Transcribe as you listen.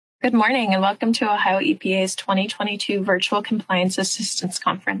Good morning and welcome to Ohio EPA's 2022 Virtual Compliance Assistance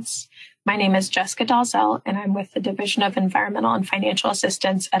Conference. My name is Jessica Dalzell and I'm with the Division of Environmental and Financial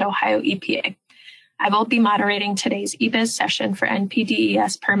Assistance at Ohio EPA. I will be moderating today's eBiz session for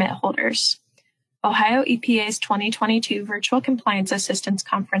NPDES permit holders. Ohio EPA's 2022 Virtual Compliance Assistance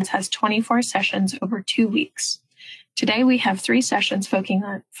Conference has 24 sessions over 2 weeks. Today we have 3 sessions focusing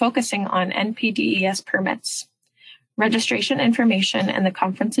on NPDES permits. Registration information and the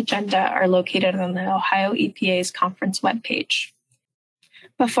conference agenda are located on the Ohio EPA's conference webpage.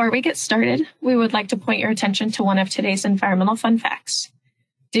 Before we get started, we would like to point your attention to one of today's environmental fun facts.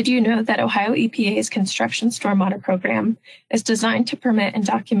 Did you know that Ohio EPA's construction stormwater program is designed to permit and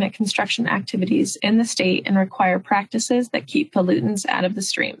document construction activities in the state and require practices that keep pollutants out of the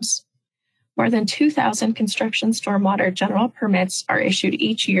streams? More than 2,000 construction stormwater general permits are issued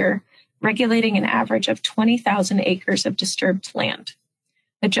each year, regulating an average of 20,000 acres of disturbed land.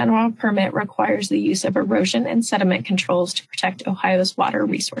 The general permit requires the use of erosion and sediment controls to protect Ohio's water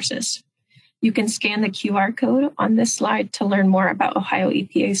resources. You can scan the QR code on this slide to learn more about Ohio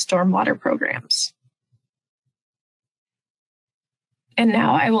EPA's stormwater programs. And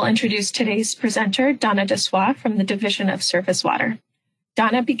now I will introduce today's presenter, Donna Dessois from the Division of Surface Water.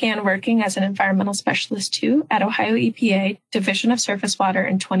 Donna began working as an environmental specialist 2 at Ohio EPA Division of Surface Water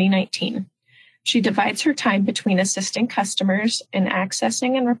in 2019. She divides her time between assisting customers in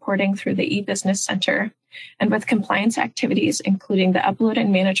accessing and reporting through the eBusiness Center and with compliance activities, including the upload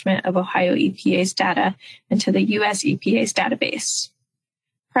and management of Ohio EPA's data into the US EPA's database.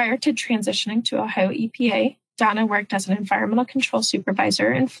 Prior to transitioning to Ohio EPA, Donna worked as an environmental control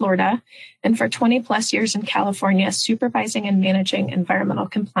supervisor in Florida and for 20 plus years in California, supervising and managing environmental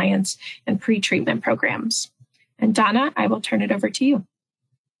compliance and pre-treatment programs. And Donna, I will turn it over to you.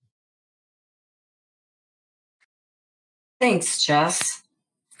 Thanks, Jess.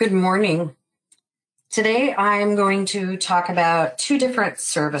 Good morning. Today, I'm going to talk about 2 different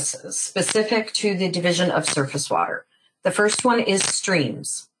services specific to the Division of Surface Water. The first one is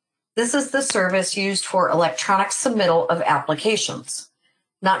Streams. This is the service used for electronic submittal of applications,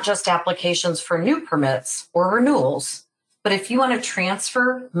 not just applications for new permits or renewals, but if you want to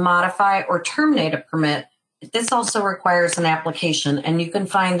transfer, modify, or terminate a permit, this also requires an application, and you can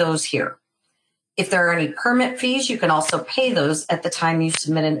find those here. If there are any permit fees, you can also pay those at the time you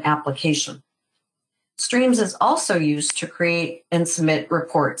submit an application. Streams is also used to create and submit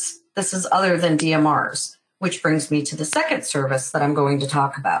reports. This is other than DMRs, which brings me to the second service that I'm going to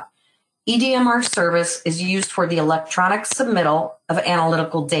talk about. EDMR service is used for the electronic submittal of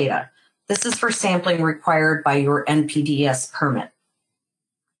analytical data. This is for sampling required by your NPDES permit.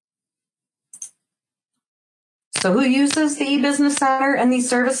 So who uses the eBusiness Center and these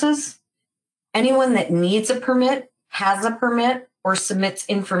services? Anyone that needs a permit, has a permit, or submits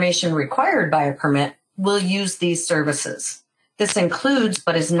information required by a permit will use these services. This includes,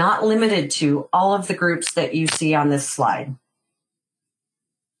 but is not limited to, all of the groups that you see on this slide.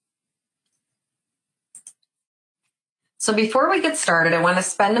 So before we get started, I want to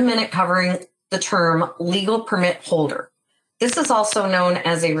spend a minute covering the term legal permit holder. This is also known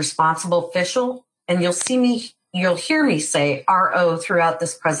as a responsible official, and you'll hear me say RO throughout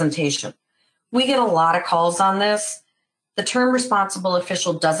this presentation. We get a lot of calls on this. The term responsible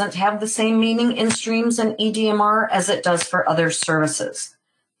official doesn't have the same meaning in Streams and EDMR as it does for other services.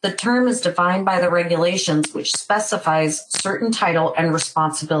 The term is defined by the regulations, which specifies certain title and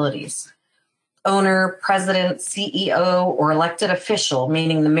responsibilities. Owner, president, CEO, or elected official,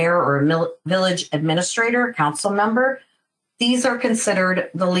 meaning the mayor or a village administrator, council member, these are considered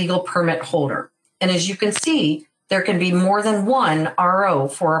the legal permit holder. And as you can see, there can be more than one RO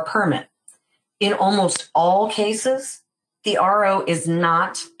for a permit. In almost all cases, the RO is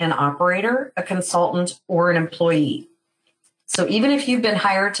not an operator, a consultant, or an employee. So even if you've been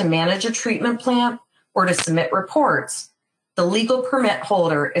hired to manage a treatment plant or to submit reports, the legal permit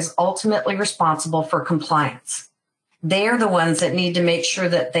holder is ultimately responsible for compliance. They are the ones that need to make sure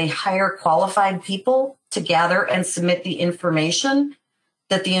that they hire qualified people to gather and submit the information,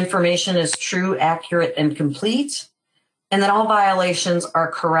 that the information is true, accurate, and complete, and that all violations are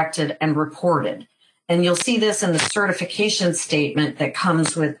corrected and reported. And you'll see this in the certification statement that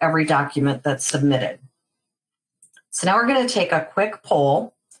comes with every document that's submitted. So now we're going to take a quick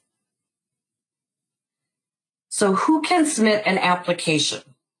poll. So who can submit an application?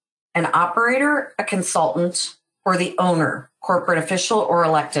 An operator, a consultant, or the owner, corporate official, or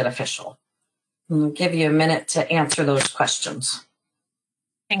elected official? I'll give you a minute to answer those questions.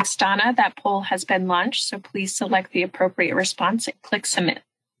 Thanks, Donna. That poll has been launched, so please select the appropriate response and click Submit.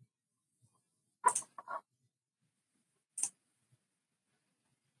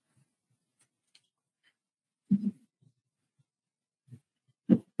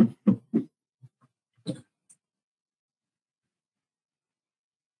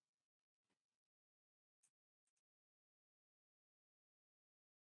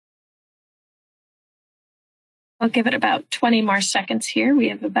 I'll give it about 20 more seconds here. We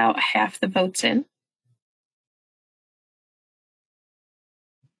have about half the votes in.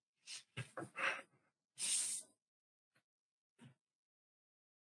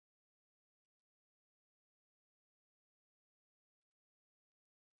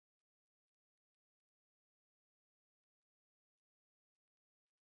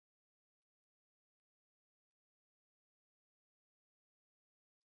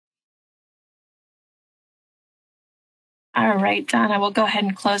 All right, Don, I will go ahead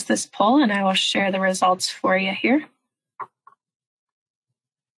and close this poll and I will share the results for you here.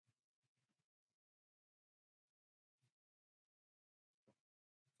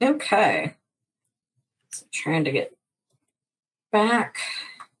 Okay. So trying to get back.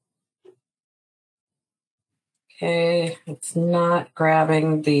 Okay, it's not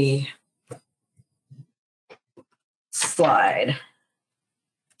grabbing the slide.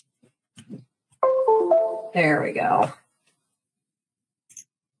 There we go.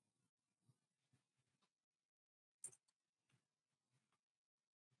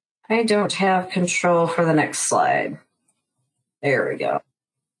 I don't have control for the next slide. There we go.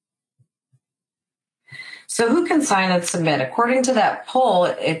 So who can sign and submit? According to that poll,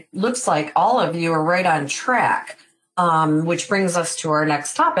 it looks like all of you are right on track, which brings us to our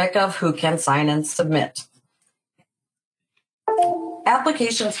next topic of who can sign and submit.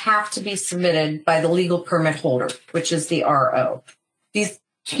 Applications have to be submitted by the legal permit holder, which is the RO. These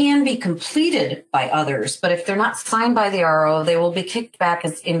can be completed by others, but if they're not signed by the RO, they will be kicked back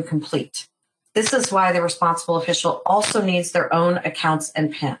as incomplete. This is why the responsible official also needs their own accounts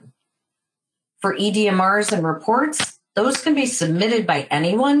and PIN. For EDMRs and reports, those can be submitted by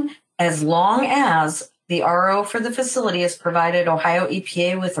anyone as long as the RO for the facility has provided Ohio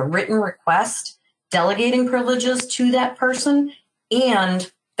EPA with a written request delegating privileges to that person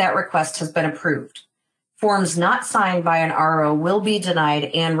and that request has been approved. Forms not signed by an RO will be denied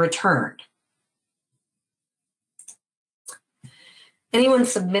and returned. Anyone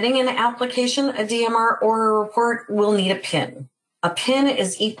submitting an application, a DMR, or a report will need a PIN. A PIN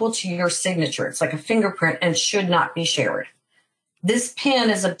is equal to your signature. It's like a fingerprint and should not be shared. This PIN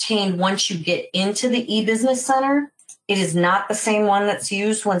is obtained once you get into the eBusiness Center. It is not the same one that's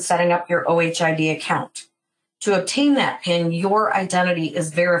used when setting up your OHID account. To obtain that PIN, your identity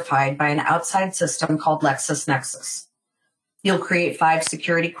is verified by an outside system called LexisNexis. You'll create 5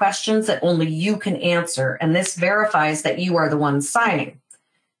 security questions that only you can answer, and this verifies that you are the one signing.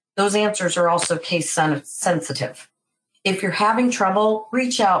 Those answers are also case sensitive. If you're having trouble,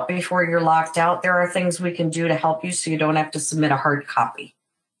 reach out before you're locked out. There are things we can do to help you so you don't have to submit a hard copy.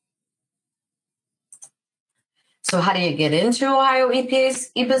 So how do you get into Ohio EPA's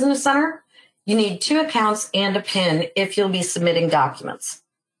eBusiness Center? You need 2 accounts and a PIN if you'll be submitting documents.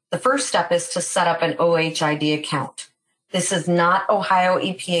 The first step is to set up an OHID account. This is not Ohio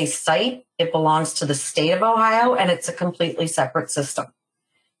EPA's site. It belongs to the state of Ohio, and it's a completely separate system.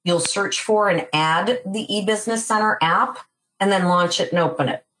 You'll search for and add the eBusiness Center app and then launch it and open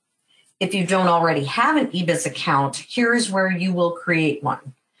it. If you don't already have an eBiz account, here's where you will create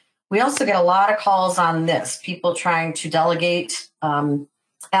one. We also get a lot of calls on this, people trying to delegate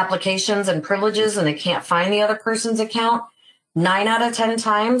applications and privileges and they can't find the other person's account. 9 out of 10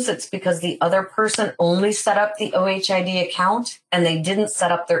 times, it's because the other person only set up the OHID account and they didn't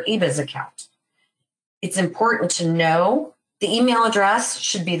set up their eBiz account. It's important to know the email address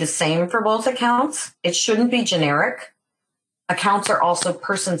should be the same for both accounts. It shouldn't be generic. Accounts are also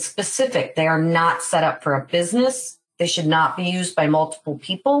person-specific. They are not set up for a business. They should not be used by multiple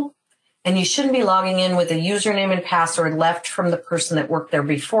people. And you shouldn't be logging in with a username and password left from the person that worked there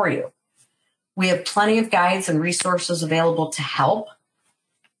before you. We have plenty of guides and resources available to help.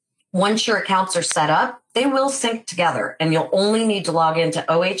 Once your accounts are set up, they will sync together, and you'll only need to log into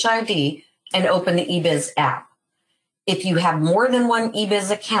OHID and open the eBiz app. If you have more than one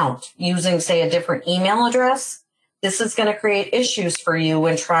eBiz account using, say, a different email address, this is going to create issues for you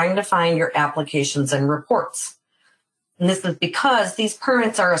when trying to find your applications and reports. And this is because these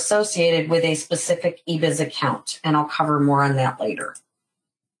permits are associated with a specific eBiz account, and I'll cover more on that later.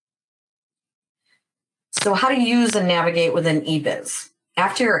 So how to use and navigate within eBiz.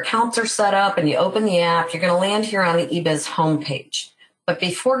 After your accounts are set up and you open the app, you're going to land here on the eBiz homepage. But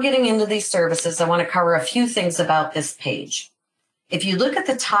before getting into these services, I want to cover a few things about this page. If you look at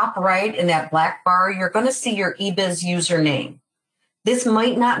the top right in that black bar, you're going to see your eBiz username. This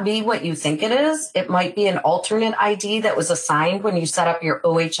might not be what you think it is. It might be an alternate ID that was assigned when you set up your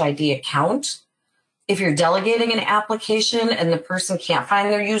OHID account. If you're delegating an application and the person can't find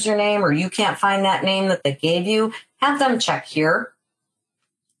their username or you can't find that name that they gave you, have them check here.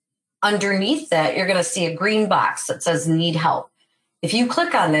 Underneath that, you're going to see a green box that says need help. If you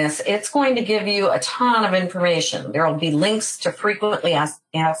click on this, it's going to give you a ton of information. There will be links to frequently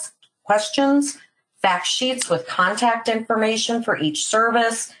asked questions, fact sheets with contact information for each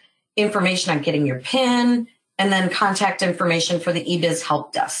service, information on getting your PIN, and then contact information for the eBiz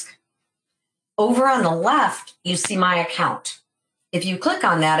help desk. Over on the left, you see my account. If you click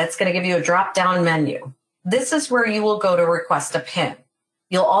on that, it's going to give you a drop-down menu. This is where you will go to request a PIN.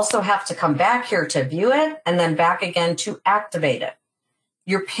 You'll also have to come back here to view it and then back again to activate it.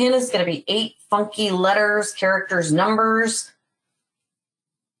 Your PIN is going to be 8 funky letters, characters, numbers.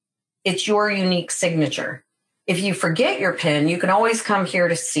 It's your unique signature. If you forget your PIN, you can always come here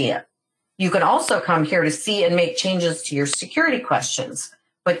to see it. You can also come here to see and make changes to your security questions.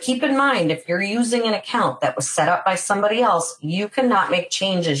 But keep in mind, if you're using an account that was set up by somebody else, you cannot make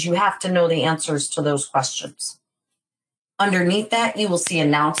changes. You have to know the answers to those questions. Underneath that, you will see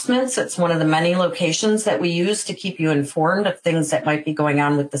announcements. It's one of the many locations that we use to keep you informed of things that might be going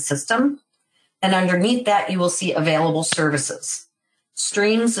on with the system. And underneath that, you will see available services.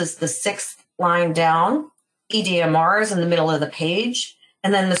 Streams is the 6th line down. EDMR is in the middle of the page.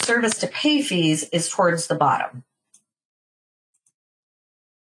 And then the service to pay fees is towards the bottom.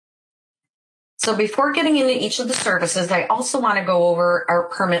 So before getting into each of the services, I also want to go over our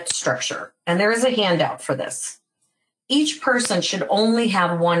permit structure. And there is a handout for this. Each person should only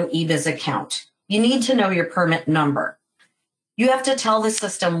have one eBiz account. You need to know your permit number. You have to tell the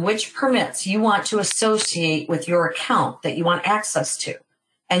system which permits you want to associate with your account that you want access to.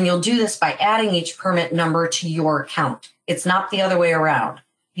 And you'll do this by adding each permit number to your account. It's not the other way around.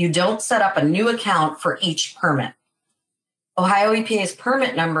 You don't set up a new account for each permit. Ohio EPA's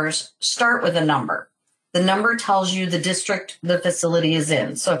permit numbers start with a number. The number tells you the district the facility is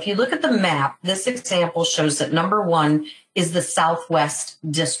in. So if you look at the map, this example shows that number 1 is the Southwest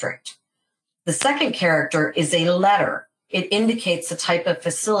District. The second character is a letter. It indicates the type of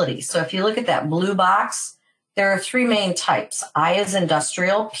facility. So if you look at that blue box, there are 3 main types. I is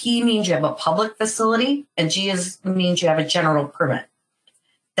industrial, P means you have a public facility, and G means you have a general permit.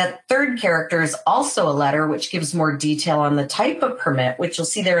 That third character is also a letter, which gives more detail on the type of permit, which you'll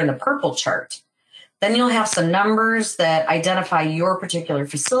see there in the purple chart. Then you'll have some numbers that identify your particular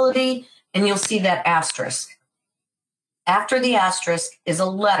facility, and you'll see that asterisk. After the asterisk is a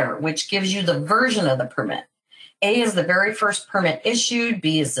letter, which gives you the version of the permit. A is the very first permit issued,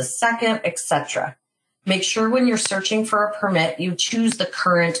 B is the second, etc. Make sure when you're searching for a permit, you choose the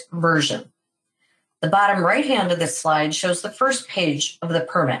current version. The bottom right hand of this slide shows the first page of the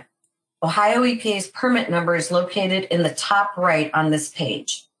permit. Ohio EPA's permit number is located in the top right on this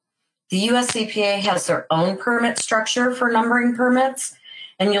page. The US EPA has their own permit structure for numbering permits,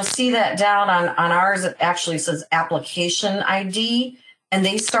 and you'll see that down on ours. It actually says application ID, and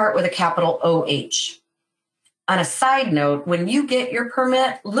they start with a capital OH. On a side note, when you get your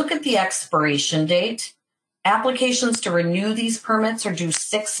permit, look at the expiration date. Applications to renew these permits are due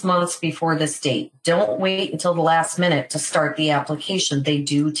 6 months before this date. Don't wait until the last minute to start the application. They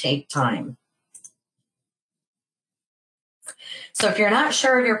do take time. So if you're not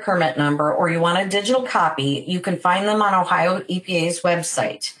sure of your permit number or you want a digital copy, you can find them on Ohio EPA's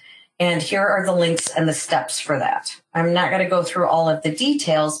website. And here are the links and the steps for that. I'm not going to go through all of the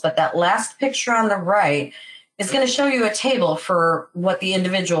details, but that last picture on the right is going to show you a table for what the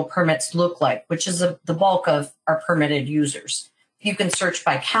individual permits look like, which is the bulk of our permitted users. You can search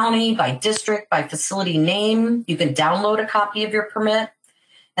by county, by district, by facility name. You can download a copy of your permit.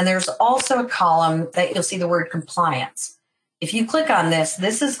 And there's also a column that you'll see the word compliance. If you click on this,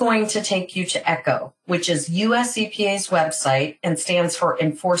 this is going to take you to ECHO, which is US EPA's website and stands for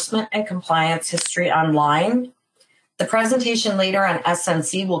Enforcement and Compliance History Online. The presentation later on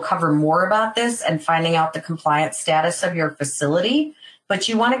SNC will cover more about this and finding out the compliance status of your facility, but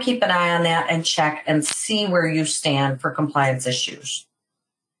you want to keep an eye on that and check and see where you stand for compliance issues.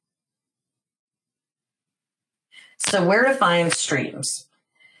 So where to find streams?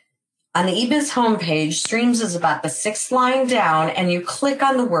 On the eBiz homepage, Streams is about the 6th line down, and you click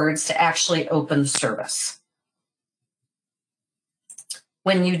on the words to actually open the service.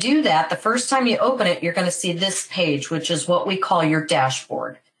 When you do that, the first time you open it, you're going to see this page, which is what we call your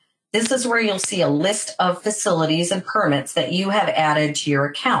dashboard. This is where you'll see a list of facilities and permits that you have added to your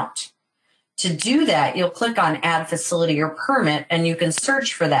account. To do that, you'll click on Add Facility or Permit, and you can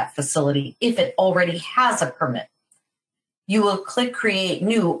search for that facility if it already has a permit. You will click Create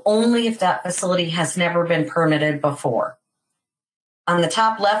New only if that facility has never been permitted before. On the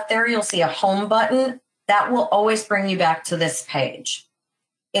top left there, you'll see a Home button. That will always bring you back to this page.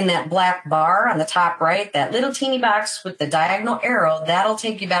 In that black bar on the top right, that little teeny box with the diagonal arrow, that'll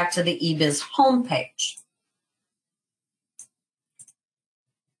take you back to the eBiz homepage.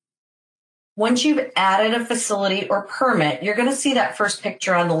 Once you've added a facility or permit, you're going to see that first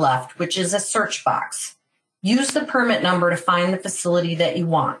picture on the left, which is a search box. Use the permit number to find the facility that you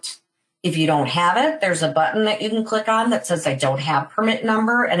want. If you don't have it, there's a button that you can click on that says I don't have permit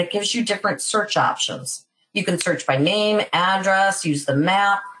number, and it gives you different search options. You can search by name, address, use the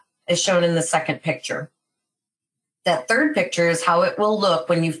map, as shown in the second picture. That third picture is how it will look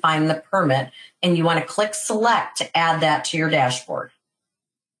when you find the permit, and you want to click select to add that to your dashboard.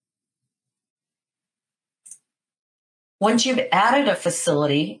 Once you've added a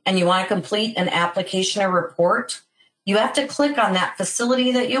facility and you want to complete an application or report, you have to click on that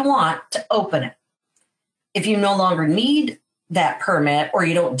facility that you want to open it. If you no longer need that permit or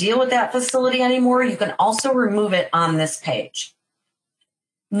you don't deal with that facility anymore, you can also remove it on this page.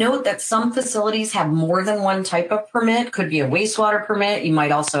 Note that some facilities have more than one type of permit. Could be a wastewater permit. You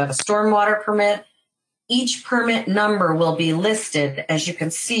might also have a stormwater permit. Each permit number will be listed, as you can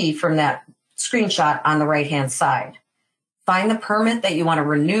see from that screenshot on the right-hand side. Find the permit that you want to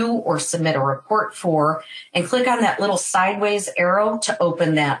renew or submit a report for and click on that little sideways arrow to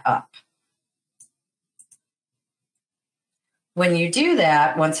open that up. When you do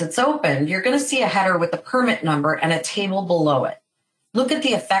that, once it's opened, you're going to see a header with the permit number and a table below it. Look at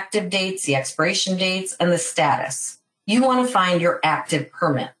the effective dates, the expiration dates, and the status. You want to find your active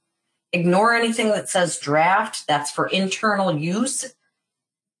permit. Ignore anything that says draft. That's for internal use.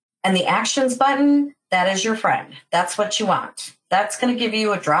 And the actions button, that is your friend. That's what you want. That's going to give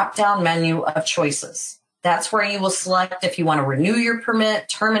you a drop-down menu of choices. That's where you will select if you want to renew your permit,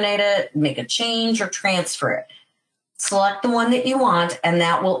 terminate it, make a change, or transfer it. Select the one that you want, and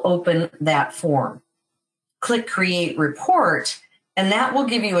that will open that form. Click Create Report, and that will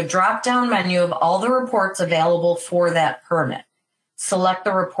give you a drop-down menu of all the reports available for that permit. Select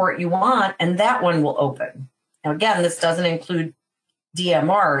the report you want, and that one will open. Now, again, this doesn't include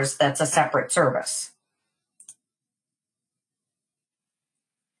DMRs. That's a separate service.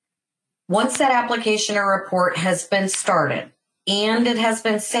 Once that application or report has been started and it has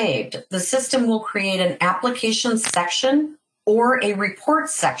been saved, the system will create an application section or a report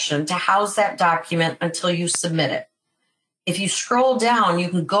section to house that document until you submit it. If you scroll down, you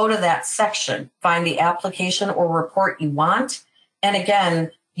can go to that section, find the application or report you want, and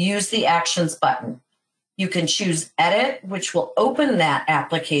again, use the Actions button. You can choose Edit, which will open that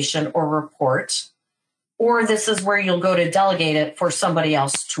application or report, or this is where you'll go to delegate it for somebody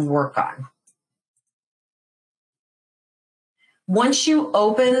else to work on. Once you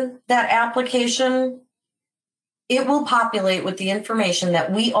open that application, it will populate with the information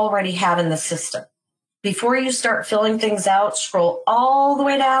that we already have in the system. Before you start filling things out, scroll all the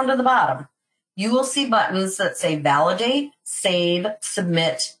way down to the bottom. You will see buttons that say Validate, Save,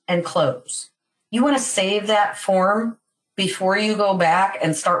 Submit, and Close. You want to save that form before you go back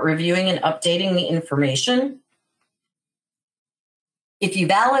and start reviewing and updating the information. If you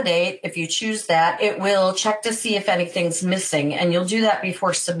validate, if you choose that, it will check to see if anything's missing, and you'll do that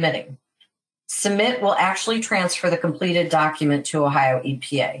before submitting. Submit will actually transfer the completed document to Ohio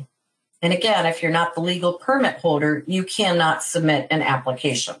EPA. And again, if you're not the legal permit holder, you cannot submit an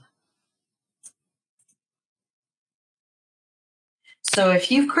application. So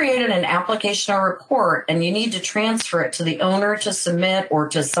if you've created an application or report and you need to transfer it to the owner to submit or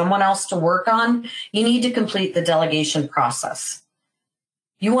to someone else to work on, you need to complete the delegation process.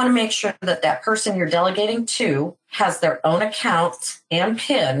 You want to make sure that that person you're delegating to has their own account and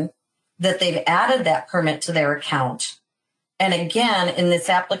PIN, that they've added that permit to their account. And again, in this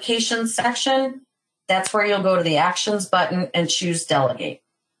application section, that's where you'll go to the Actions button and choose Delegate.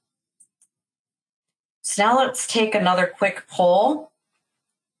 So now let's take another quick poll.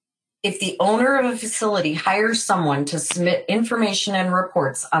 If the owner of a facility hires someone to submit information and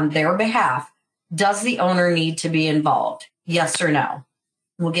reports on their behalf, does the owner need to be involved? Yes or no?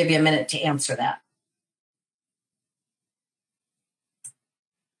 We'll give you a minute to answer that.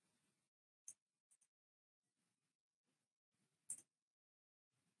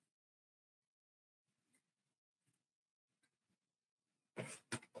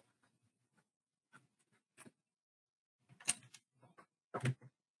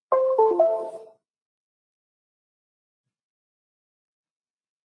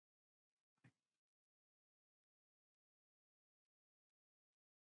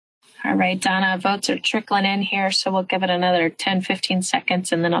 All right, Donna, votes are trickling in here, so we'll give it another 10, 15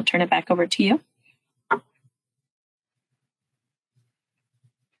 seconds, and then I'll turn it back over to you.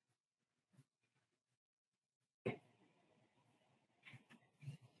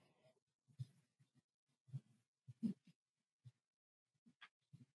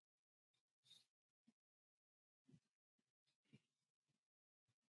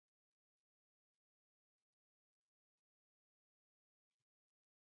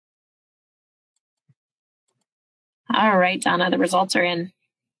 All right, Donna, the results are in.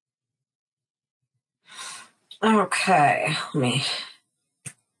 Okay, let me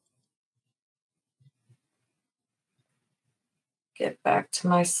get back to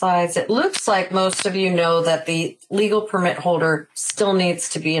my slides. It looks like most of you know that the legal permit holder still needs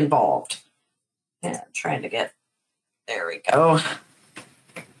to be involved. Yeah, I'm trying to get, there we go.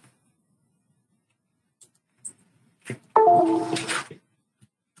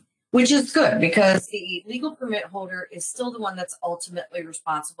 Which is good because the legal permit holder is still the one that's ultimately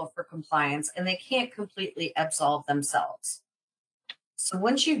responsible for compliance, and they can't completely absolve themselves. So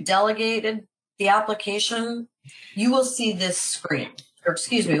once you've delegated the application, you will see this screen. Or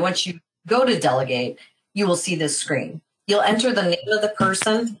excuse me, once you go to delegate, you will see this screen. You'll enter the name of the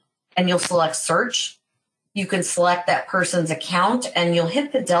person and you'll select search. You can select that person's account and you'll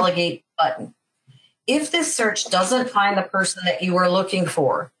hit the delegate button. If this search doesn't find the person that you are looking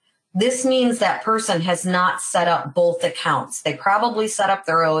for, this means that person has not set up both accounts. They probably set up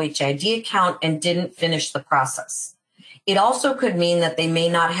their OHID account and didn't finish the process. It also could mean that they may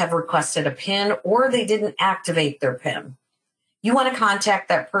not have requested a PIN or they didn't activate their PIN. You want to contact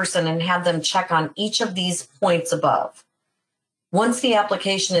that person and have them check on each of these points above. Once the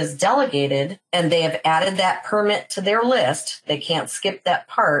application is delegated and they have added that permit to their list, they can't skip that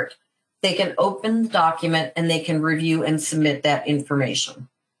part, they can open the document and they can review and submit that information.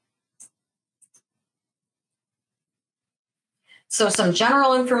 So some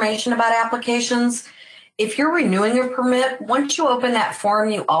general information about applications. If you're renewing a permit, once you open that form,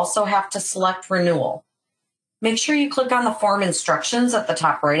 you also have to select renewal. Make sure you click on the form instructions at the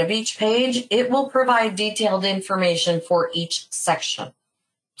top right of each page. It will provide detailed information for each section.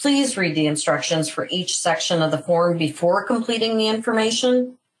 Please read the instructions for each section of the form before completing the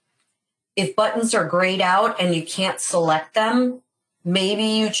information. If buttons are grayed out and you can't select them, maybe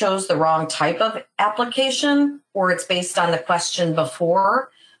you chose the wrong type of application or it's based on the question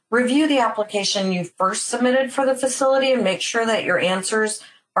before. Review the application you first submitted for the facility and make sure that your answers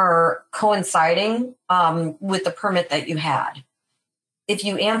are coinciding with the permit that you had. If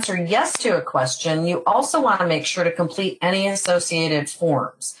you answer yes to a question, you also want to make sure to complete any associated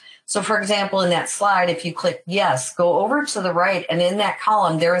forms. So for example, in that slide, if you click yes, go over to the right, and in that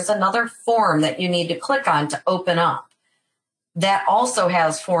column, there is another form that you need to click on to open up. That also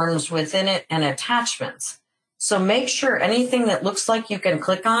has forms within it and attachments. So make sure anything that looks like you can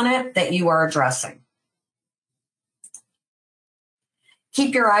click on it that you are addressing.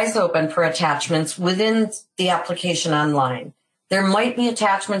 Keep your eyes open for attachments within the application online. There might be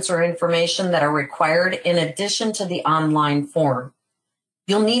attachments or information that are required in addition to the online form.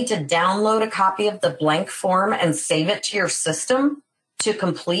 You'll need to download a copy of the blank form and save it to your system to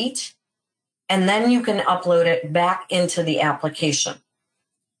complete, and then you can upload it back into the application.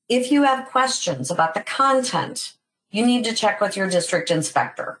 If you have questions about the content, you need to check with your district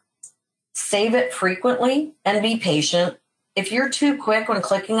inspector. Save it frequently and be patient. If you're too quick when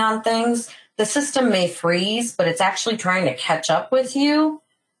clicking on things, the system may freeze, but it's actually trying to catch up with you.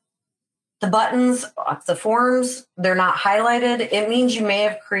 The buttons, the forms, they're not highlighted. It means you may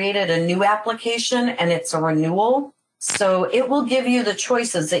have created a new application and it's a renewal. So it will give you the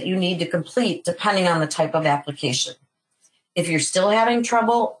choices that you need to complete depending on the type of application. If you're still having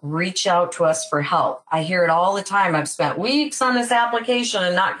trouble, reach out to us for help. I hear it all the time. I've spent weeks on this application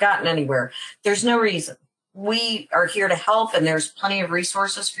and not gotten anywhere. There's no reason. We are here to help, and there's plenty of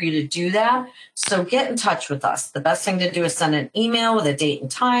resources for you to do that. So get in touch with us. The best thing to do is send an email with a date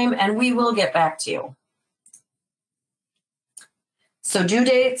and time, and we will get back to you. So due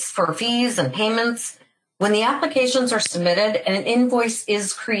dates for fees and payments. When the applications are submitted, an invoice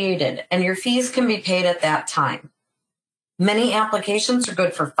is created, and your fees can be paid at that time. Many applications are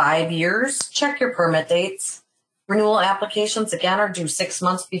good for 5 years. Check your permit dates. Renewal applications, again, are due 6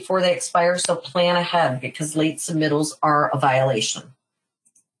 months before they expire, so plan ahead because late submittals are a violation.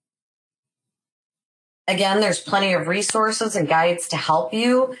 Again, there's plenty of resources and guides to help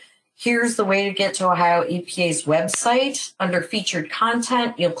you. Here's the way to get to Ohio EPA's website. Under featured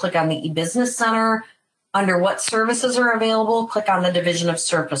content, you'll click on the eBusiness Center. Under what services are available, click on the Division of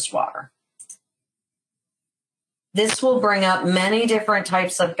Surface Water. This will bring up many different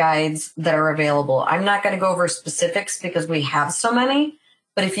types of guides that are available. I'm not going to go over specifics because we have so many,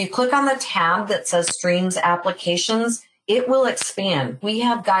 but if you click on the tab that says Streams Applications, it will expand. We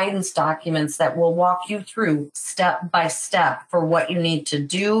have guidance documents that will walk you through step by step for what you need to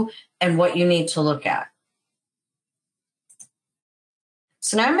do and what you need to look at.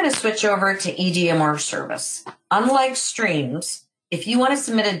 So now I'm going to switch over to eDMR service. Unlike Streams, if you want to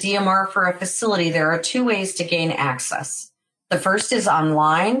submit a DMR for a facility, there are 2 ways to gain access. The first is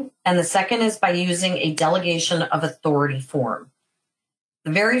online, and the second is by using a delegation of authority form.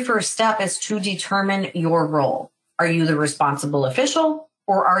 The very first step is to determine your role. Are you the responsible official,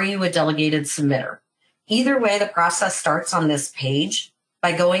 or are you a delegated submitter? Either way, the process starts on this page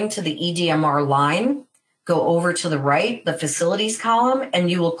by going to the EDMR line, go over to the right, the facilities column, and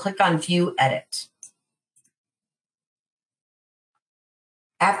you will click on View Edit.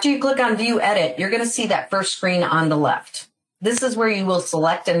 After you click on View Edit, you're going to see that first screen on the left. This is where you will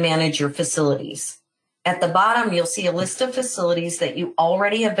select and manage your facilities. At the bottom, you'll see a list of facilities that you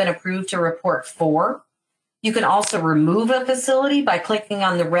already have been approved to report for. You can also remove a facility by clicking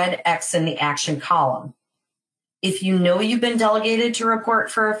on the red X in the action column. If you know you've been delegated to report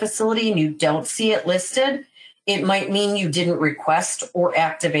for a facility and you don't see it listed, it might mean you didn't request or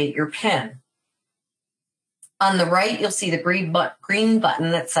activate your PIN. On the right, you'll see the green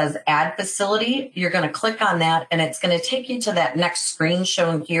button that says Add Facility. You're going to click on that, and it's going to take you to that next screen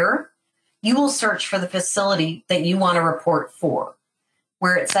shown here. You will search for the facility that you want to report for.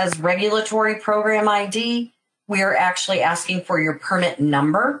 Where it says Regulatory Program ID, we are actually asking for your permit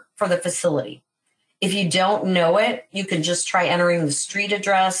number for the facility. If you don't know it, you can just try entering the street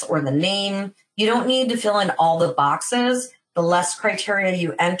address or the name. You don't need to fill in all the boxes. The less criteria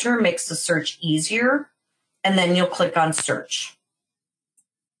you enter makes the search easier, and then you'll click on Search.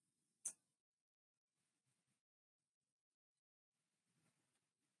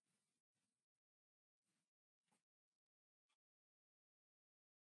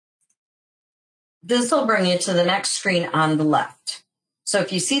 This will bring you to the next screen on the left. So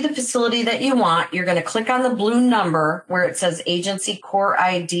if you see the facility that you want, you're going to click on the blue number where it says Agency Core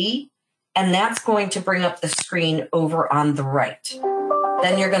ID, and that's going to bring up the screen over on the right.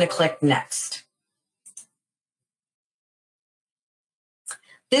 Then you're going to click Next.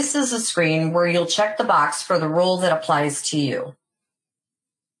 This is a screen where you'll check the box for the role that applies to you.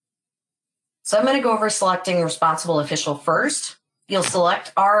 So I'm going to go over selecting Responsible Official first. You'll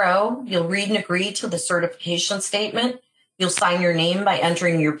select RO, you'll read and agree to the certification statement, you'll sign your name by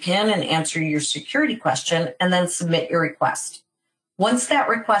entering your PIN and answer your security question, and then submit your request. Once that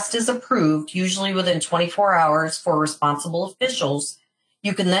request is approved, usually within 24 hours for responsible officials,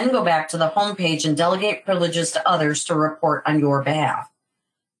 you can then go back to the home page and delegate privileges to others to report on your behalf.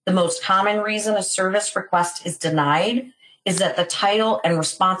 The most common reason a service request is denied is that the title and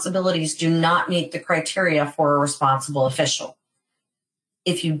responsibilities do not meet the criteria for a responsible official.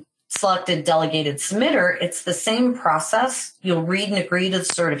 If you selected delegated submitter, it's the same process. You'll read and agree to the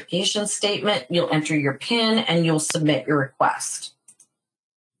certification statement, you'll enter your PIN, and you'll submit your request.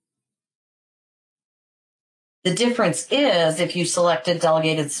 The difference is if you selected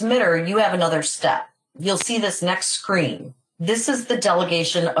delegated submitter, you have another step. You'll see this next screen. This is the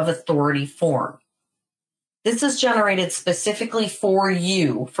delegation of authority form. This is generated specifically for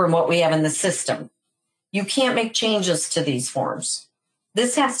you from what we have in the system. You can't make changes to these forms.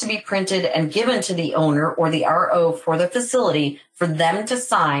 This has to be printed and given to the owner or the RO for the facility for them to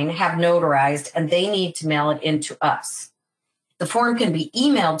sign, have notarized, and they need to mail it in to us. The form can be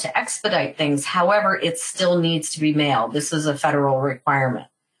emailed to expedite things. However, it still needs to be mailed. This is a federal requirement.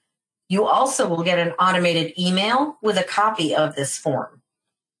 You also will get an automated email with a copy of this form.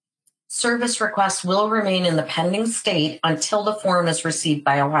 Service requests will remain in the pending state until the form is received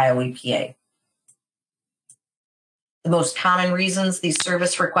by Ohio EPA. The most common reasons these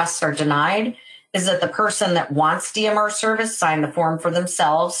service requests are denied is that the person that wants DMR service signed the form for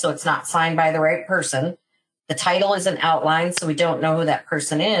themselves, so it's not signed by the right person. The title isn't outlined, so we don't know who that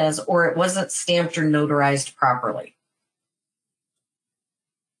person is, or it wasn't stamped or notarized properly.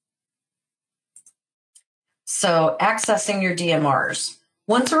 So accessing your DMRs.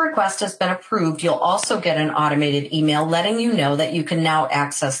 Once a request has been approved, you'll also get an automated email letting you know that you can now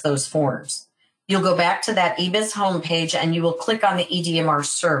access those forms. You'll go back to that eBiz homepage and you will click on the EDMR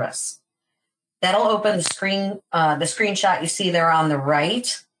service. That'll open the screenshot you see there on the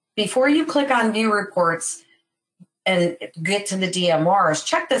right. Before you click on View Reports and get to the DMRs,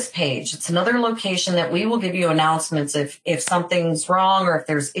 check this page. It's another location that we will give you announcements if something's wrong or if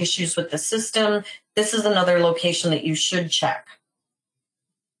there's issues with the system. This is another location that you should check.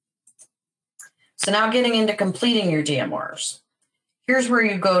 So now getting into completing your DMRs. Here's where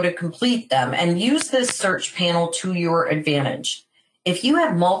you go to complete them and use this search panel to your advantage. If you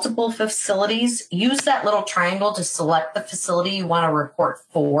have multiple facilities, use that little triangle to select the facility you want to report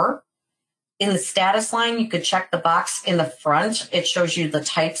for. In the status line, you could check the box in the front. It shows you the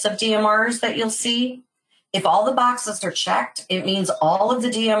types of DMRs that you'll see. If all the boxes are checked, it means all of the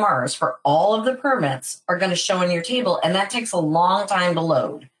DMRs for all of the permits are going to show in your table, and that takes a long time to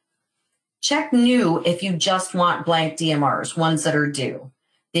load. Check new if you just want blank DMRs, ones that are due.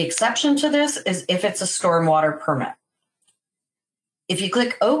 The exception to this is if it's a stormwater permit. If you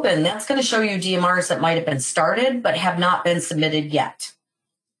click open, that's going to show you DMRs that might have been started but have not been submitted yet.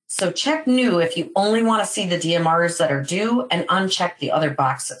 So check new if you only want to see the DMRs that are due and uncheck the other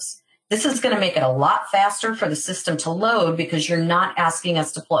boxes. This is going to make it a lot faster for the system to load because you're not asking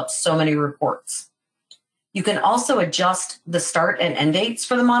us to pull up so many reports. You can also adjust the start and end dates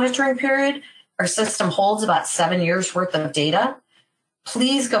for the monitoring period. Our system holds about 7 years worth of data.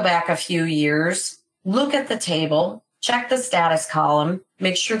 Please go back a few years, look at the table, check the status column,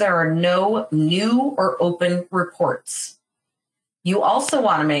 make sure there are no new or open reports. You also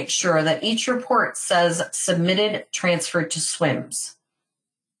want to make sure that each report says submitted, transferred to SWIMS.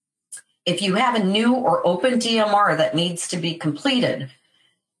 If you have a new or open DMR that needs to be completed,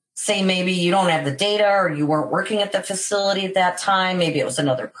 say maybe you don't have the data or you weren't working at the facility at that time, maybe it was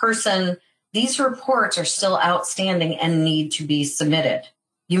another person, these reports are still outstanding and need to be submitted.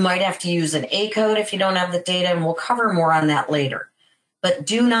 You might have to use an A code if you don't have the data, and we'll cover more on that later. But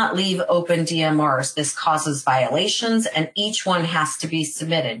do not leave open DMRs. This causes violations, and each one has to be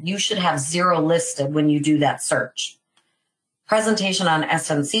submitted. You should have 0 listed when you do that search. Presentation on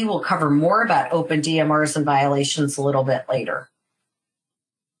SNC will cover more about open DMRs and violations a little bit later.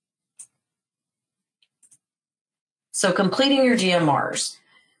 So completing your DMRs.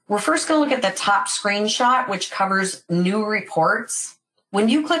 We're first going to look at the top screenshot, which covers new reports. When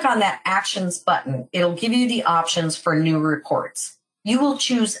you click on that Actions button, it'll give you the options for new reports. You will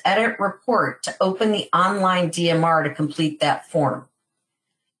choose Edit Report to open the online DMR to complete that form.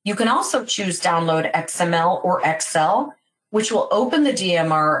 You can also choose Download XML or Excel, which will open the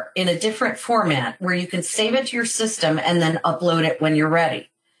DMR in a different format where you can save it to your system and then upload it when you're ready.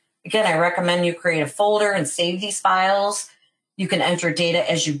 Again, I recommend you create a folder and save these files. You can enter data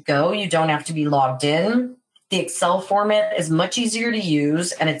as you go. You don't have to be logged in. The Excel format is much easier to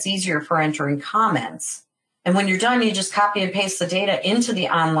use, and it's easier for entering comments. And when you're done, you just copy and paste the data into the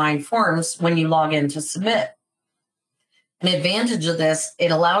online forms when you log in to submit. An advantage of this,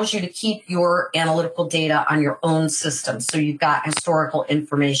 it allows you to keep your analytical data on your own system, so you've got historical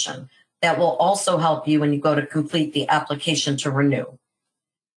information. That will also help you when you go to complete the application to renew.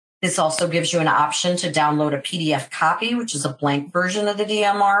 This also gives you an option to download a PDF copy, which is a blank version of the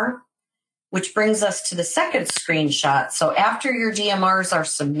DMR, which brings us to the second screenshot. So after your DMRs are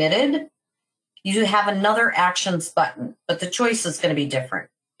submitted, you have another Actions button, but the choice is going to be different.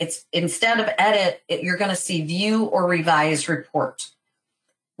 It's instead of Edit, you're going to see View or Revise Report.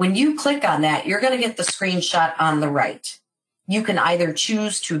 When you click on that, you're going to get the screenshot on the right. You can either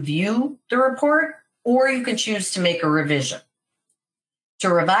choose to view the report or you can choose to make a revision. To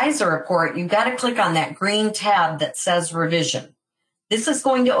revise a report, you've got to click on that green tab that says Revision. This is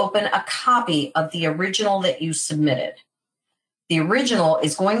going to open a copy of the original that you submitted. The original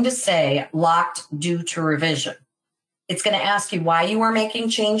is going to say locked due to revision. It's going to ask you why you are making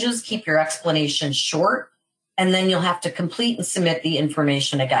changes, keep your explanation short, and then you'll have to complete and submit the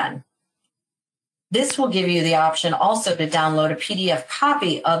information again. This will give you the option also to download a PDF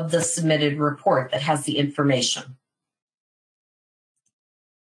copy of the submitted report that has the information.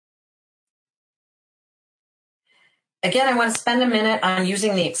 Again, I want to spend a minute on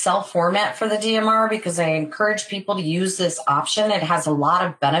using the Excel format for the DMR because I encourage people to use this option. It has a lot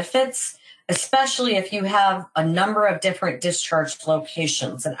of benefits, especially if you have a number of different discharge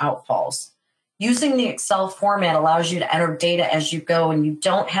locations and outfalls. Using the Excel format allows you to enter data as you go, and you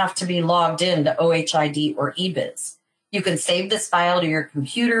don't have to be logged in to OHID or eBiz. You can save this file to your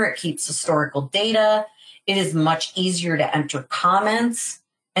computer. It keeps historical data. It is much easier to enter comments.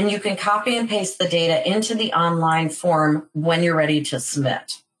 And you can copy and paste the data into the online form when you're ready to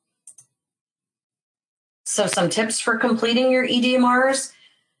submit. So some tips for completing your EDMRs.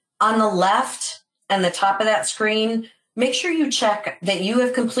 On the left and the top of that screen, make sure you check that you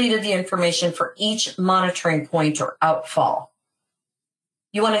have completed the information for each monitoring point or outfall.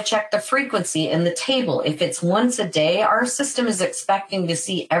 You want to check the frequency in the table. If it's once a day, our system is expecting to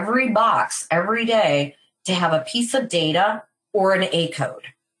see every box every day to have a piece of data or an A code.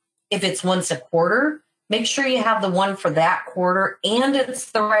 If it's once a quarter, make sure you have the one for that quarter and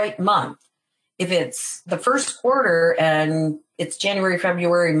it's the right month. If it's the first quarter and it's January,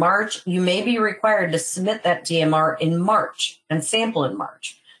 February, March, you may be required to submit that DMR in March and sample in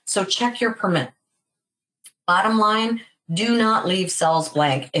March. So check your permit. Bottom line, do not leave cells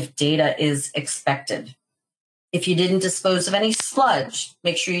blank if data is expected. If you didn't dispose of any sludge,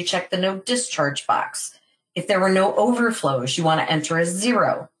 make sure you check the no discharge box. If there were no overflows, you want to enter a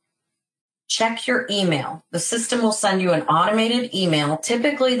 0. Check your email. The system will send you an automated email,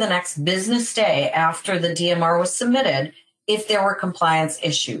 typically the next business day after the DMR was submitted, if there were compliance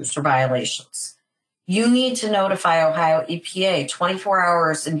issues or violations. You need to notify Ohio EPA 24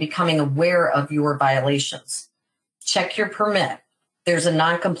 hours in becoming aware of your violations. Check your permit. There's a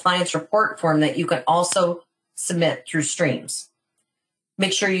non-compliance report form that you can also submit through Streams.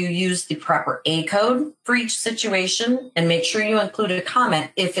 Make sure you use the proper A code for each situation, and make sure you include a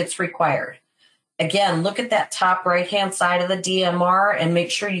comment if it's required. Again, look at that top right-hand side of the DMR and make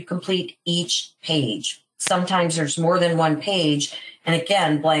sure you complete each page. Sometimes there's more than one page, and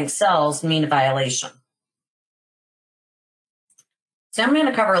again, blank cells mean a violation. So I'm going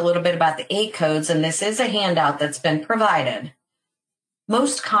to cover a little bit about the A codes, and this is a handout that's been provided.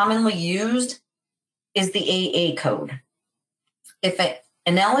 Most commonly used is the AA code. If an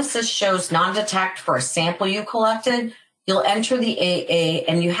analysis shows non-detect for a sample you collected, you'll enter the AA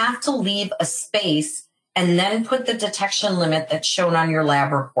and you have to leave a space and then put the detection limit that's shown on your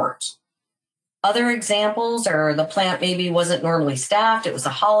lab report. Other examples are the plant maybe wasn't normally staffed, it was a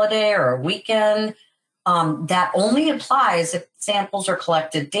holiday or a weekend. That only applies if samples are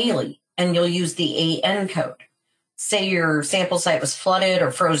collected daily, and you'll use the AN code. Say your sample site was flooded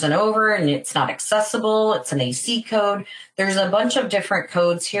or frozen over and it's not accessible, it's an AC code. There's a bunch of different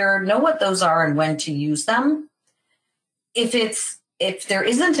codes here. Know what those are and when to use them. If there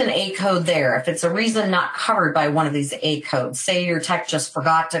isn't an A code there, if it's a reason not covered by one of these A codes, say your tech just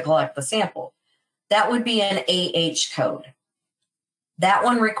forgot to collect the sample, that would be an AH code. That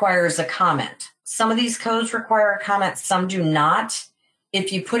one requires a comment. Some of these codes require a comment, some do not.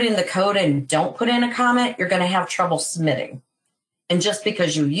 If you put in the code and don't put in a comment, you're going to have trouble submitting. And just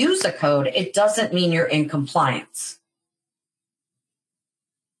because you use a code, it doesn't mean you're in compliance.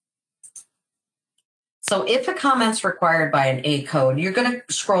 So if a comment's required by an A code, you're going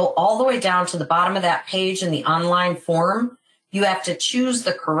to scroll all the way down to the bottom of that page in the online form. You have to choose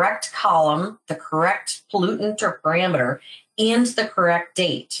the correct column, the correct pollutant or parameter, and the correct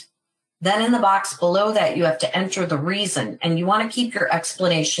date. Then in the box below that, you have to enter the reason, and you want to keep your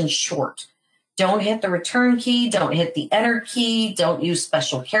explanation short. Don't hit the return key, don't hit the enter key, don't use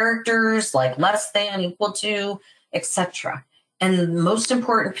special characters like less than, equal to, etc. And the most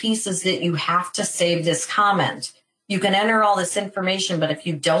important piece is that you have to save this comment. You can enter all this information, but if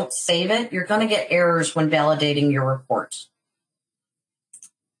you don't save it, you're going to get errors when validating your report.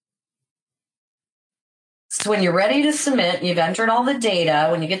 So when you're ready to submit, you've entered all the data.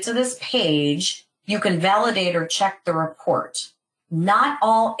 When you get to this page, you can validate or check the report. Not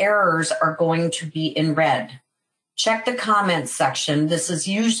all errors are going to be in red. Check the comments section. This is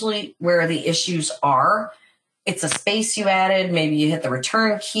usually where the issues are. It's a space you added. Maybe you hit the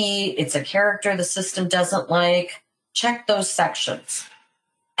return key. It's a character the system doesn't like. Check those sections.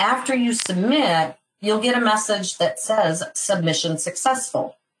 After you submit, you'll get a message that says submission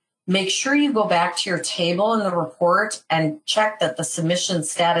successful. Make sure you go back to your table in the report and check that the submission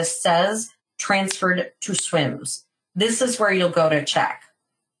status says transferred to SWIMS. This is where you'll go to check.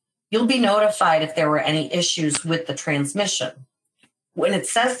 You'll be notified if there were any issues with the transmission. When it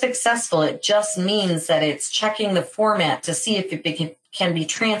says successful, it just means that it's checking the format to see if it can be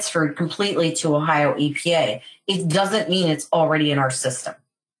transferred completely to Ohio EPA. It doesn't mean it's already in our system.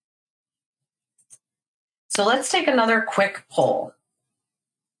 So let's take another quick poll.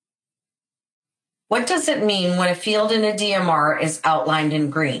 What does it mean when a field in a DMR is outlined in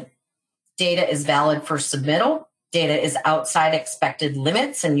green? Data is valid for submittal, data is outside expected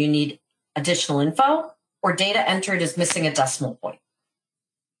limits and you need additional info, or data entered is missing a decimal point.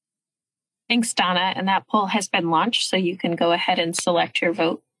 Thanks, Donna. And that poll has been launched, so you can go ahead and select your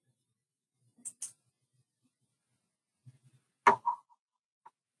vote.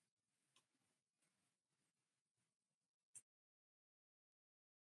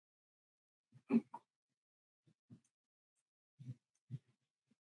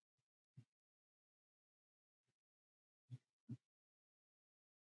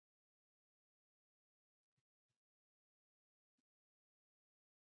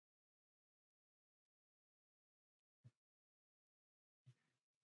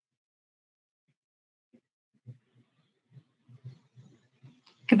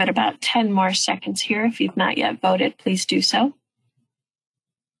 Give it about 10 more seconds here. If you've not yet voted, please do so.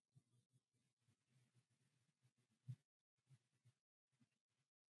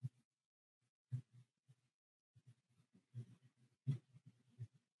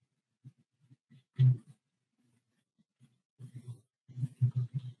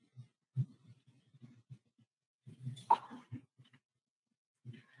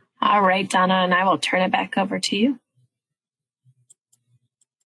 All right, Donna, and I will turn it back over to you.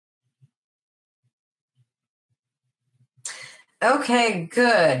 Okay,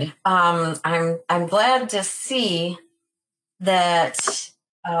 good. I'm glad to see that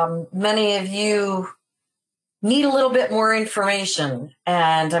many of you need a little bit more information,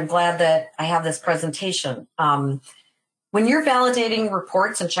 and I'm glad that I have this presentation. When you're validating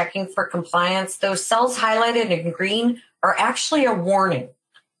reports and checking for compliance, those cells highlighted in green are actually a warning.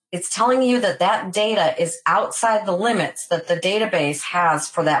 It's telling you that that data is outside the limits that the database has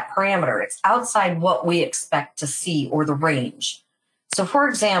for that parameter. It's outside what we expect to see, or the range. So for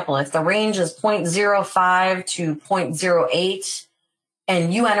example, if the range is 0.05 to 0.08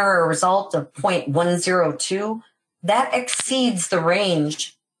 and you enter a result of 0.102, that exceeds the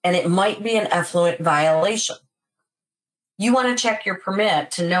range and it might be an effluent violation. You want to check your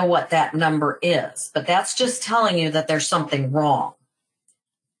permit to know what that number is, but that's just telling you that there's something wrong.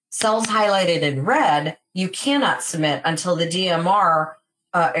 Cells highlighted in red, you cannot submit until the DMR,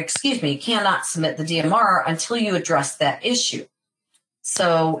 cannot submit the DMR until you address that issue.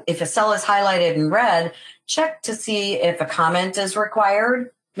 So if a cell is highlighted in red, check to see if a comment is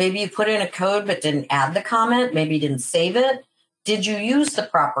required. Maybe you put in a code but didn't add the comment. Maybe you didn't save it. Did you use the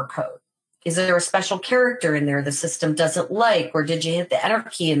proper code? Is there a special character in there the system doesn't like? Or did you hit the enter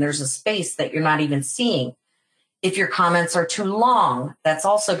key and there's a space that you're not even seeing? If your comments are too long, that's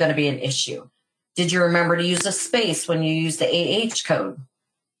also going to be an issue. Did you remember to use a space when you use the AH code?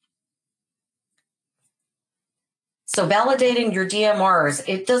 So validating your DMRs,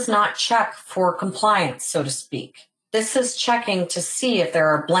 it does not check for compliance, so to speak. This is checking to see if there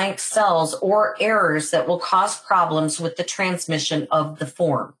are blank cells or errors that will cause problems with the transmission of the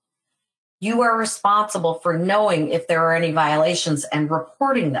form. You are responsible for knowing if there are any violations and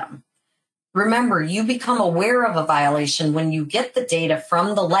reporting them. Remember, you become aware of a violation when you get the data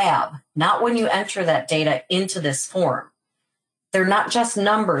from the lab, not when you enter that data into this form. They're not just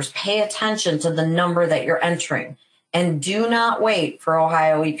numbers. Pay attention to the number that you're entering. And do not wait for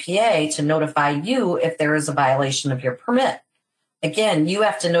Ohio EPA to notify you if there is a violation of your permit. Again, you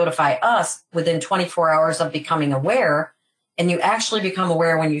have to notify us within 24 hours of becoming aware, and you actually become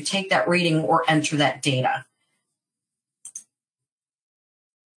aware when you take that reading or enter that data.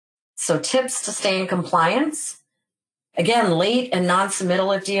 So tips to stay in compliance. Again, late and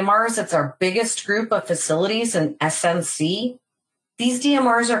non-submittal of DMRs, it's our biggest group of facilities in SNC. These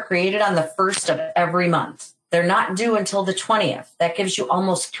DMRs are created on the 1st of every month. They're not due until the 20th. That gives you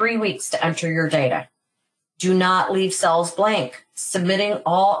almost 3 weeks to enter your data. Do not leave cells blank. Submitting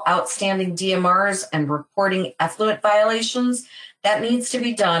all outstanding DMRs and reporting effluent violations, that needs to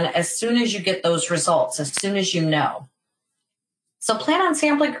be done as soon as you get those results, as soon as you know. So plan on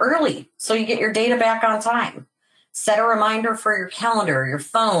sampling early so you get your data back on time. Set a reminder for your calendar or your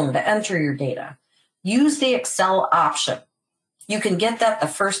phone to enter your data. Use the Excel option. You can get that the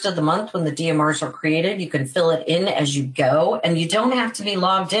 1st of the month when the DMRs are created. You can fill it in as you go, and you don't have to be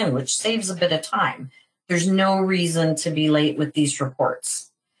logged in, which saves a bit of time. There's no reason to be late with these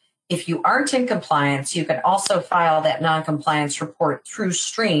reports. If you aren't in compliance, you can also file that non-compliance report through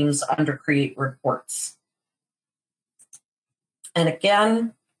Streams under Create Reports. And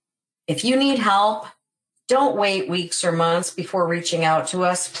again, if you need help, don't wait weeks or months before reaching out to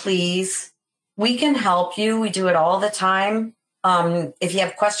us, please. We can help you. We do it all the time. If you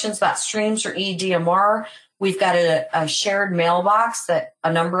have questions about Streams or eDMR, we've got a shared mailbox that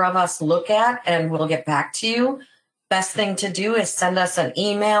a number of us look at, and we'll get back to you. Best thing to do is send us an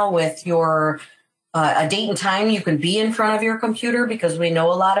email with your a date and time you can be in front of your computer, because we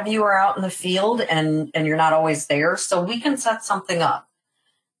know a lot of you are out in the field and you're not always there. So we can set something up.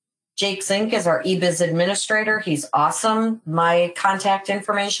 Jake Zink is our eBiz administrator. He's awesome. My contact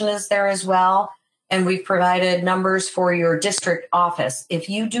information is there as well. And we've provided numbers for your district office. If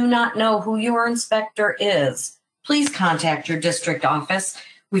you do not know who your inspector is, please contact your district office.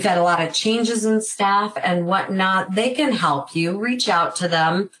 We've had a lot of changes in staff and whatnot. They can help you. Reach out to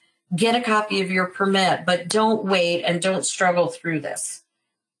them. Get a copy of your permit, but don't wait and don't struggle through this.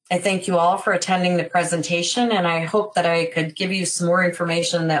 I thank you all for attending the presentation, and I hope that I could give you some more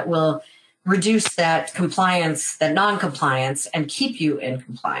information that will reduce that compliance, that non-compliance, and keep you in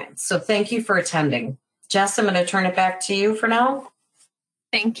compliance. So thank you for attending. Jess, I'm going to turn it back to you for now.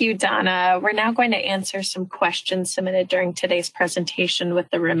 Thank you, Donna. We're now going to answer some questions submitted during today's presentation with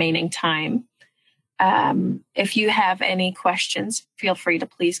the remaining time. If you have any questions, feel free to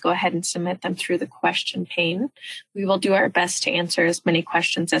please go ahead and submit them through the question pane. We will do our best to answer as many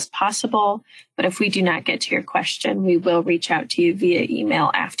questions as possible, but if we do not get to your question, we will reach out to you via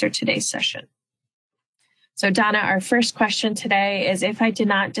email after today's session. So Donna, our first question today is, if I did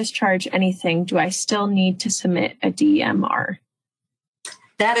not discharge anything, do I still need to submit a DMR?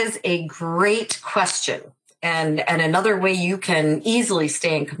 That is a great question. And another way you can easily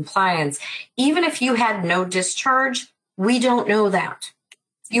stay in compliance, even if you had no discharge, we don't know that.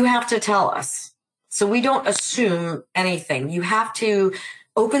 You have to tell us. So we don't assume anything. You have to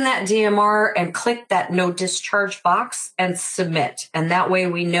open that DMR and click that no discharge box and submit. And that way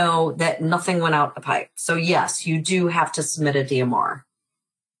we know that nothing went out the pipe. So yes, you do have to submit a DMR.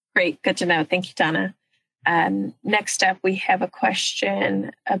 Great. Good to know. Thank you, Donna. Next up, we have a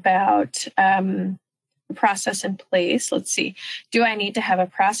question about a process in place. Let's see. Do I need to have a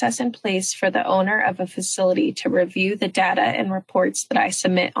process in place for the owner of a facility to review the data and reports that I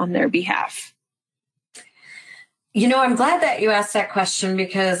submit on their behalf? You know, I'm glad that you asked that question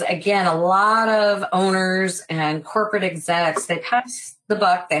because, again, a lot of owners and corporate execs, they pass the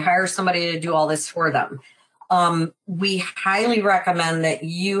buck, they hire somebody to do all this for them. We highly recommend that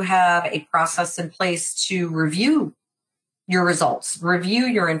you have a process in place to review your results, review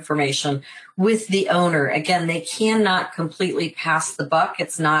your information with the owner. Again, they cannot completely pass the buck.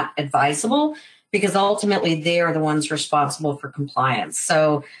 It's not advisable because ultimately they are the ones responsible for compliance.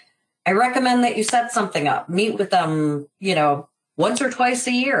 So I recommend that you set something up, meet with them, once or twice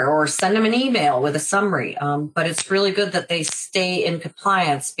a year, or send them an email with a summary. But it's really good that they stay in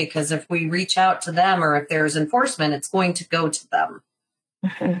compliance because if we reach out to them or if there's enforcement, it's going to go to them.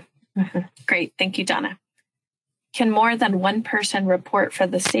 Mm-hmm. Mm-hmm. Great. Thank you, Donna. Can more than one person report for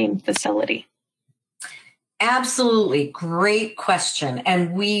the same facility? Absolutely. Great question.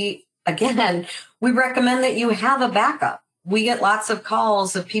 And we recommend that you have a backup. We get lots of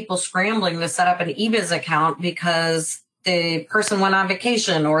calls of people scrambling to set up an eBiz account because the person went on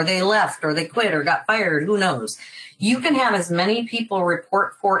vacation or they left or they quit or got fired. Who knows? You can have as many people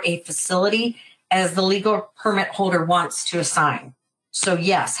report for a facility as the legal permit holder wants to assign. So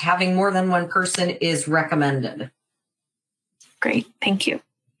yes, having more than one person is recommended. Great. Thank you.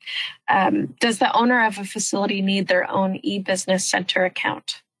 Does the owner of a facility need their own e-business center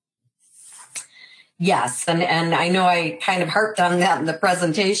account? Yes. And I know I kind of harped on that in the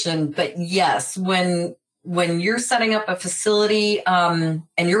presentation, but yes, when you're setting up a facility and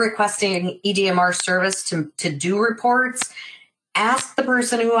you're requesting EDMR service to do reports, ask the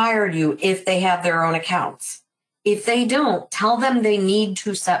person who hired you if they have their own accounts. If they don't, tell them they need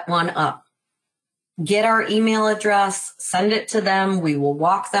to set one up. Get our email address, send it to them. We will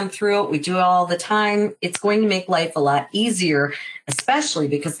walk them through it. We do it all the time. It's going to make life a lot easier, especially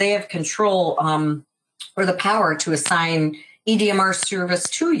because they have control or the power to assign EDMR service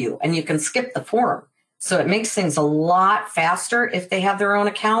to you, and you can skip the form. So it makes things a lot faster if they have their own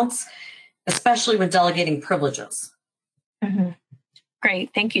accounts, especially with delegating privileges. Mm-hmm.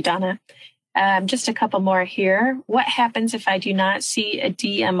 Great. Thank you, Donna. Just a couple more here. What happens if I do not see a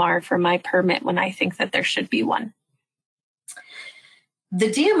DMR for my permit when I think that there should be one?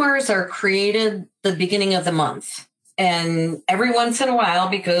 The DMRs are created the beginning of the month. And every once in a while,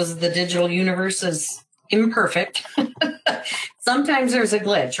 because the digital universe is imperfect, sometimes there's a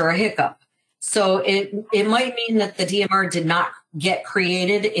glitch or a hiccup. So it might mean that the DMR did not get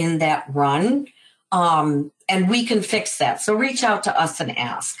created in that run. And we can fix that. So reach out to us and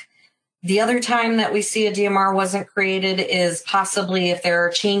ask. The other time that we see a DMR wasn't created is possibly if there are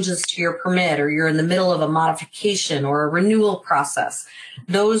changes to your permit or you're in the middle of a modification or a renewal process.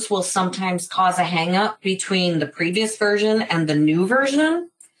 Those will sometimes cause a hang up between the previous version and the new version.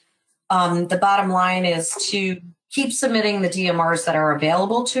 The bottom line is to keep submitting the DMRs that are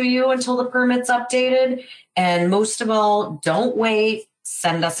available to you until the permit's updated. And most of all, don't wait.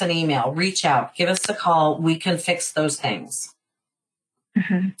 Send us an email, reach out, give us a call. We can fix those things.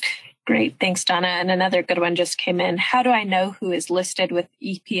 Mm-hmm. Great. Thanks, Donna. And another good one just came in. How do I know who is listed with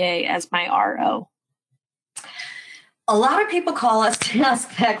EPA as my RO? A lot of people call us to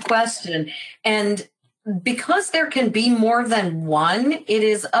ask that question. And because there can be more than one, it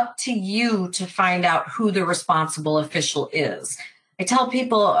is up to you to find out who the responsible official is. I tell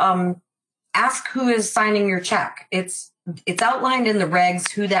people, ask who is signing your check. It's outlined in the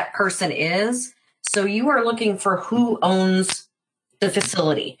regs who that person is. So you are looking for who owns the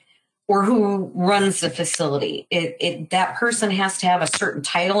facility or who runs the facility. That person has to have a certain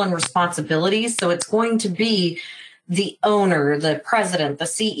title and responsibility. So it's going to be the owner, the president, the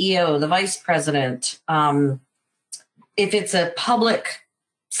CEO, the vice president. If it's a public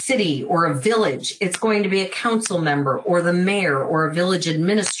city or a village, it's going to be a council member or the mayor or a village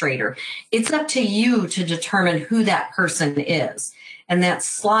administrator. It's up to you to determine who that person is. And that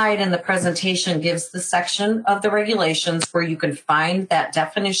slide in the presentation gives the section of the regulations where you can find that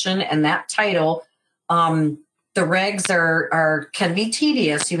definition and that title. The regs can be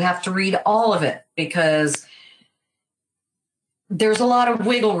tedious. You have to read all of it because there's a lot of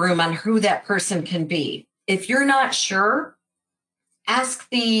wiggle room on who that person can be. If you're not sure, ask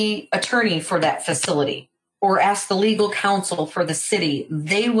the attorney for that facility or ask the legal counsel for the city.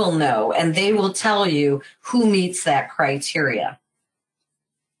 They will know, and they will tell you who meets that criteria.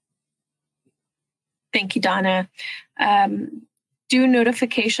 Thank you, Donna. Do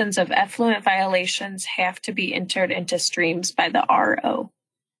notifications of effluent violations have to be entered into streams by the RO?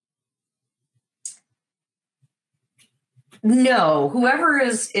 No, whoever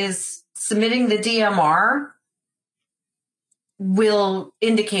is submitting the DMR will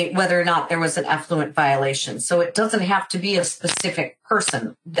indicate whether or not there was an effluent violation. So it doesn't have to be a specific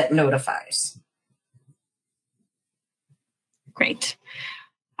person that notifies. Great.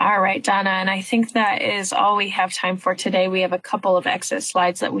 All right, Donna, and I think that is all we have time for today. We have a couple of exit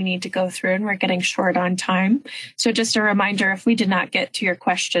slides that we need to go through, and we're getting short on time. So just a reminder, if we did not get to your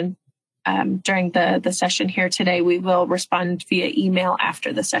question during the session here today, we will respond via email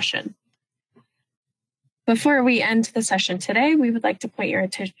after the session. Before we end the session today, we would like to point your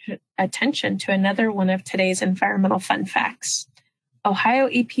attention to another one of today's environmental fun facts. Ohio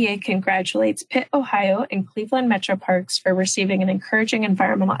EPA congratulates Pitt, Ohio and Cleveland Metro Parks for receiving an Encouraging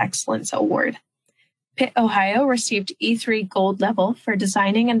Environmental Excellence Award. Pitt, Ohio received E3 Gold level for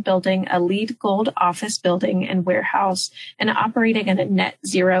designing and building a LEED Gold office building and warehouse and operating in a net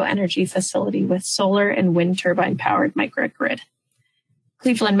zero energy facility with solar and wind turbine powered microgrid.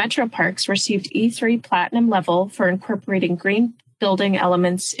 Cleveland Metro Parks received E3 Platinum level for incorporating green building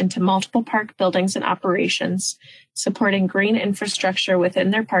elements into multiple park buildings and operations, supporting green infrastructure within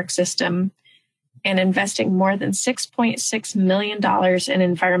their park system, and investing more than $6.6 million in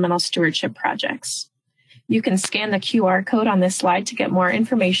environmental stewardship projects. You can scan the QR code on this slide to get more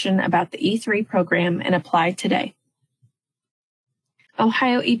information about the E3 program and apply today.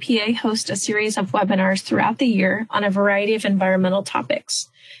 Ohio EPA hosts a series of webinars throughout the year on a variety of environmental topics.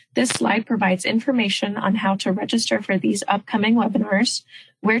 This slide provides information on how to register for these upcoming webinars,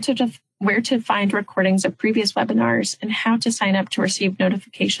 where to find recordings of previous webinars, and how to sign up to receive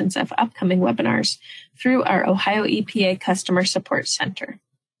notifications of upcoming webinars through our Ohio EPA Customer Support Center.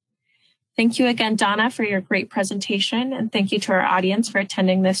 Thank you again, Donna, for your great presentation, and thank you to our audience for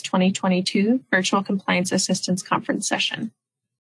attending this 2022 Virtual Compliance Assistance Conference session.